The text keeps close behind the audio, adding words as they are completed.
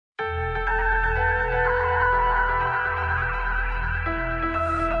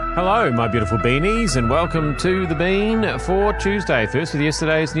Hello, my beautiful beanies, and welcome to The Bean for Tuesday. First with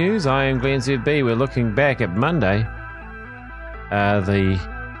yesterday's news, I am Glenn ZB. We're looking back at Monday. The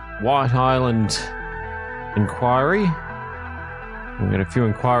White Island inquiry. We've got a few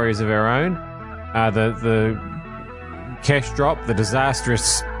inquiries of our own. The cash drop, the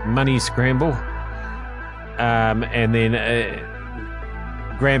disastrous money scramble, and then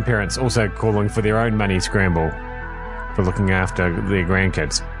grandparents also calling for their own money scramble for looking after their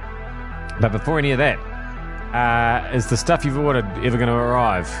grandkids. But before any of that, is the stuff you've ordered ever going to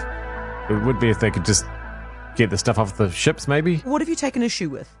arrive? It would be if they could just get the stuff off the ships, maybe. What have you taken issue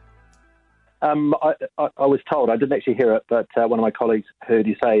with? I was told, I didn't actually hear it, but one of my colleagues heard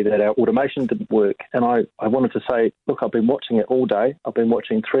you say that our automation didn't work. And I wanted to say, look, I've been watching it all day. I've been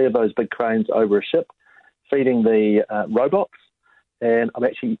watching 3 of those big cranes over a ship feeding the robots. And I'm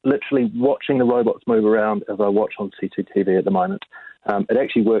actually literally watching the robots move around as I watch on CCTV at the moment. It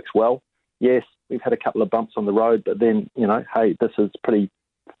actually works well. Yes, we've had a couple of bumps on the road, but then, hey, this is pretty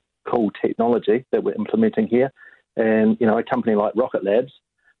cool technology that we're implementing here. And, a company like Rocket Labs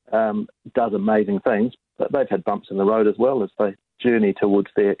does amazing things, but they've had bumps in the road as well as they journey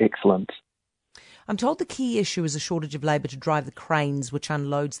towards their excellence. I'm told the key issue is a shortage of labour to drive the cranes which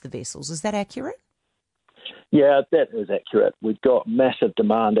unloads the vessels. Is that accurate? Yeah, that is accurate. We've got massive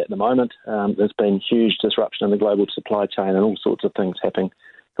demand at the moment. There's been huge disruption in the global supply chain and all sorts of things happening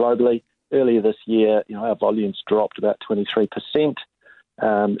globally. Earlier this year, our volumes dropped about 23%.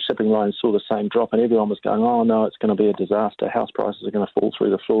 Shipping lines saw the same drop, and everyone was going, oh, no, it's going to be a disaster. House prices are going to fall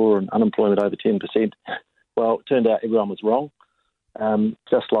through the floor and unemployment over 10%. Well, it turned out everyone was wrong.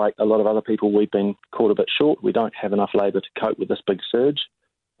 Just like a lot of other people, we've been caught a bit short. We don't have enough labour to cope with this big surge.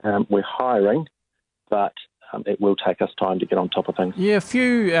 We're hiring, but it will take us time to get on top of things. Yeah, a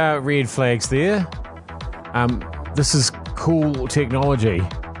few red flags there. This is cool technology.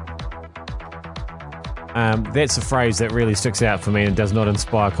 That's a phrase that really sticks out for me and does not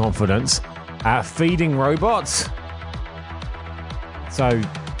inspire confidence. Feeding robots. So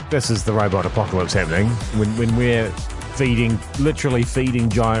this is the robot apocalypse happening when we're literally feeding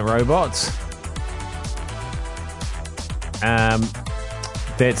giant robots.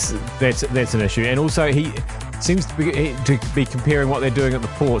 That's an issue. And also he seems to be comparing what they're doing at the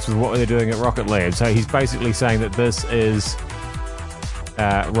ports with what they're doing at Rocket Lab. So he's basically saying that this is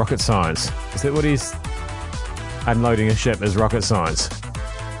rocket science. Is that what he's... Unloading a ship is rocket science.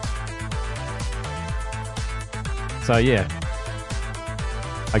 So yeah,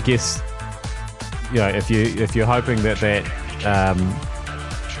 I guess if you're hoping that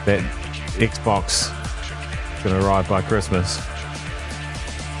Xbox is going to arrive by Christmas,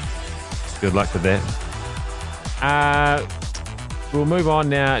 good luck with that. We'll move on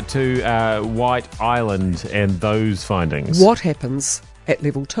now to White Island and those findings. What happens at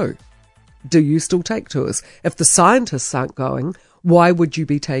level 2? Do you still take tours? If the scientists aren't going, why would you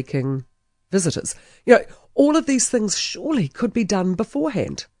be taking visitors? All of these things surely could be done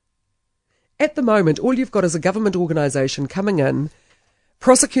beforehand. At the moment, all you've got is a government organisation coming in,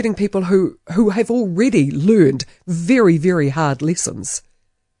 prosecuting people who have already learned very, very hard lessons,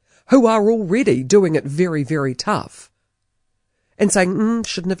 who are already doing it very, very tough, and saying,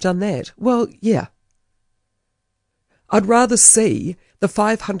 shouldn't have done that. Well, yeah. I'd rather see the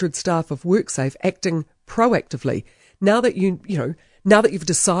 500 staff of WorkSafe acting proactively now that you've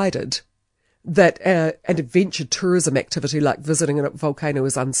decided that an adventure tourism activity like visiting a volcano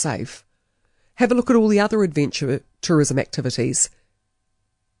is unsafe. Have a look at all the other adventure tourism activities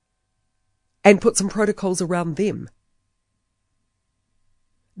and put some protocols around them.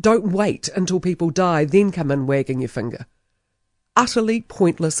 Don't wait until people die, then come in wagging your finger. Utterly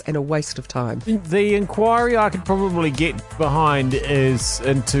pointless and a waste of time. The inquiry I could probably get behind is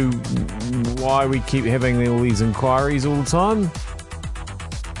into why we keep having all these inquiries all the time.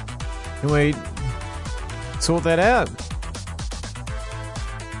 Can we sort that out?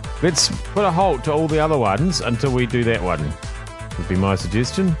 Let's put a halt to all the other ones until we do that one, would be my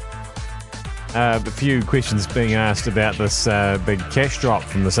suggestion. A few questions being asked about this big cash drop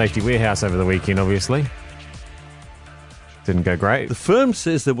from the safety warehouse over the weekend, obviously. Didn't go great. The firm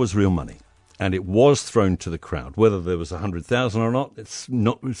says there was real money, and it was thrown to the crowd. Whether there was 100,000 or not, it's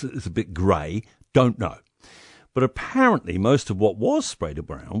a bit grey. Don't know. But apparently most of what was sprayed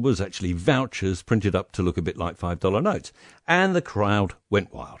around was actually vouchers printed up to look a bit like $5 notes. And the crowd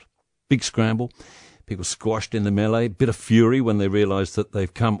went wild. Big scramble. People squashed in the melee. Bit of fury when they realised that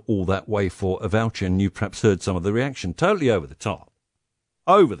they've come all that way for a voucher, and you perhaps heard some of the reaction. Totally over the top.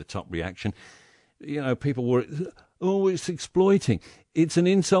 Over the top reaction. People were... Oh, it's exploiting. It's an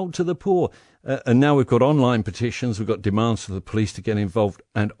insult to the poor. And now we've got online petitions, we've got demands for the police to get involved,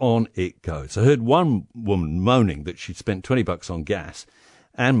 and on it goes. I heard one woman moaning that she'd spent $20 on gas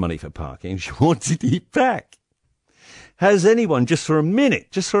and money for parking. She wanted it back. Has anyone, just for a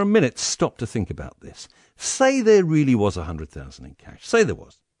minute, stopped to think about this? Say there really was 100,000 in cash. Say there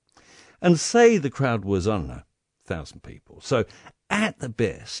was. And say the crowd was, I don't know, 1,000 people. So at the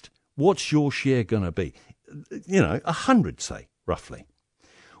best, what's your share going to be? 100, say, roughly.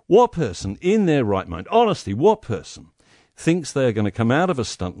 What person in their right mind, honestly, what person thinks they're going to come out of a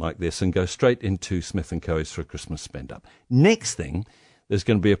stunt like this and go straight into Smith & Co.'s for a Christmas spend-up? Next thing, there's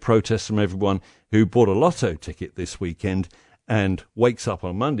going to be a protest from everyone who bought a lotto ticket this weekend and wakes up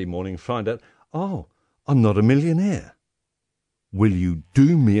on Monday morning and find out, oh, I'm not a millionaire. Will you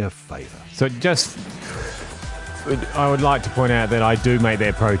do me a favour? So I would like to point out that I do make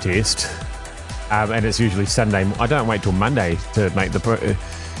that protest, and it's usually Sunday. I don't wait till Monday to make the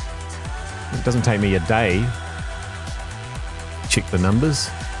it doesn't take me a day to check the numbers.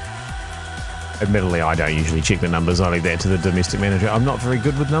 Admittedly, I don't usually check the numbers. I leave that to the domestic manager. I'm not very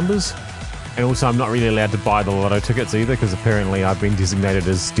good with numbers. And also, I'm not really allowed to buy the lotto tickets either, because apparently I've been designated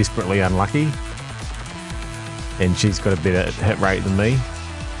as desperately unlucky. And she's got a better hit rate than me.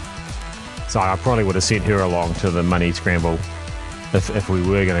 So I probably would have sent her along to the money scramble if we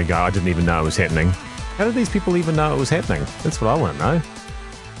were going to go. I didn't even know it was happening. How did these people even know it was happening? That's what I want to know.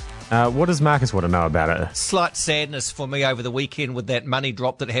 What does Marcus want to know about it? Slight sadness for me over the weekend with that money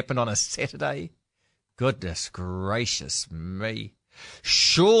drop that happened on a Saturday. Goodness gracious me.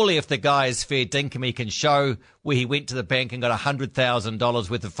 Surely if the guy is fair dinkum, he can show where he went to the bank and got $100,000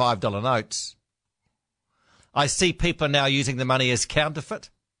 worth of $5 notes. I see people now using the money as counterfeit.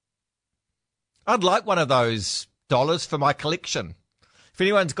 I'd like one of those dollars for my collection. If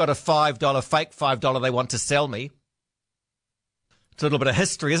anyone's got a $5, fake $5 they want to sell me, it's a little bit of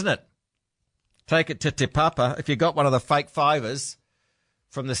history, isn't it? Take it to Te Papa. If you got one of the fake fivers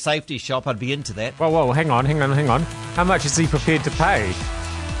from the safety shop, I'd be into that. Whoa, hang on. How much is he prepared to pay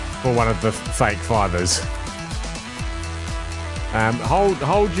for one of the fake fivers?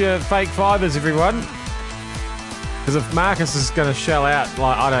 Hold your fake fivers, everyone. Because if Marcus is going to shell out,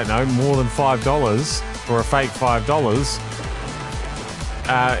 like, I don't know, more than $5 for a fake $5,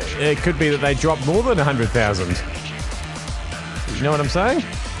 it could be that they drop more than 100,000. You know what I'm saying?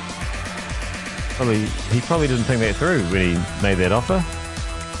 He probably didn't think that through when he made that offer.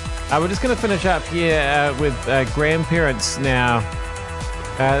 We're just going to finish up here with grandparents now.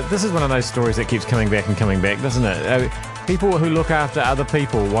 This is one of those stories that keeps coming back, doesn't it? People who look after other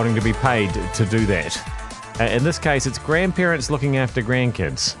people wanting to be paid to do that. In this case, it's grandparents looking after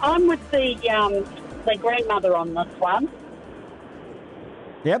grandkids. I'm with the grandmother on this one.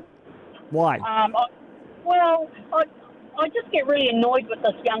 Yep. Why? I just get really annoyed with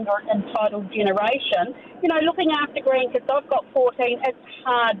this younger entitled generation. You know, looking after grandkids, I've got 14, it's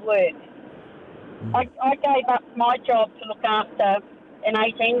hard work. I gave up my job to look after an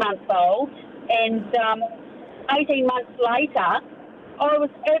 18-month-old, and 18 months later, I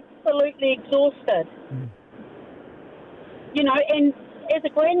was absolutely exhausted. You know, and as a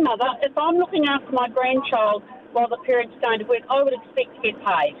grandmother, if I'm looking after my grandchild while the parent's going to work, I would expect to get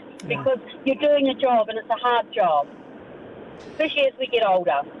paid because you're doing a job and it's a hard job, especially as we get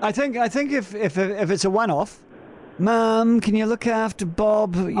older. I think if it's a one-off, Mum, can you look after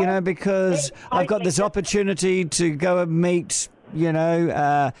Bob? You know, because I've got this opportunity to go and meet,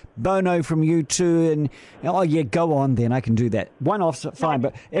 Bono from U2, and go on then, I can do that. One-off's fine,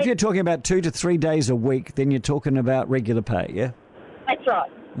 but if you're talking about 2 to 3 days a week, then you're talking about regular pay, yeah? That's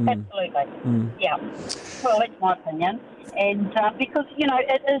right, absolutely, yeah. Well, that's my opinion, and because,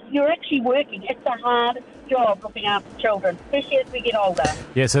 you're actually working. It's a hard job looking after children, especially as we get older.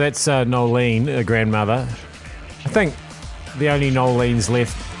 Yeah, so that's Nolene, a grandmother. I think the only Nolenes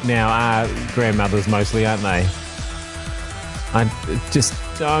left now are grandmothers mostly, aren't they? I just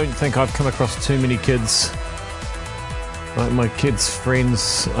don't think I've come across too many kids, like my kids'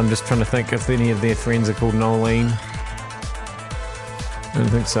 friends. I'm just trying to think if any of their friends are called Nolene. I don't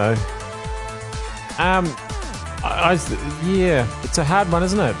think so. It's a hard one,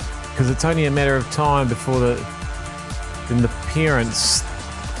 isn't it? Because it's only a matter of time before the parents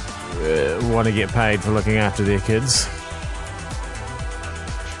want to get paid for looking after their kids.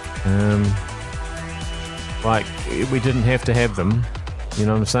 Like, we didn't have to have them. You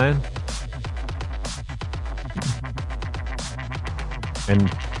know what I'm saying?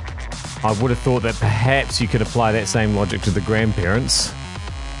 And I would have thought that perhaps you could apply that same logic to the grandparents.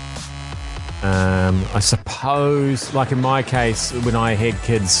 I suppose, like in my case, when I had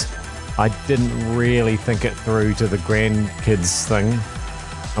kids, I didn't really think it through to the grandkids thing.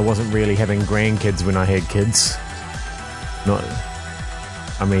 I wasn't really having grandkids when I had kids.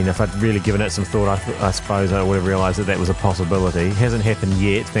 I mean, if I'd really given it some thought, I suppose I would have realised that was a possibility. It hasn't happened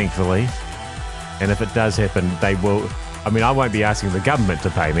yet, thankfully. And if it does happen, they will... I mean, I won't be asking the government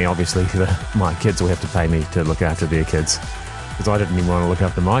to pay me. Obviously, my kids will have to pay me to look after their kids, because I didn't even want to look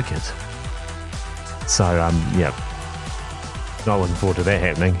after my kids. So, yeah. Not looking forward to that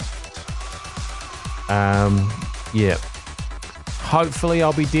happening. Yeah. Hopefully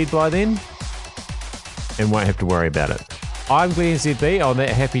I'll be dead by then and won't have to worry about it. I'm Glenn ZB. On that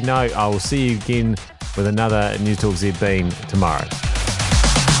happy note, I will see you again with another News Talk ZB tomorrow.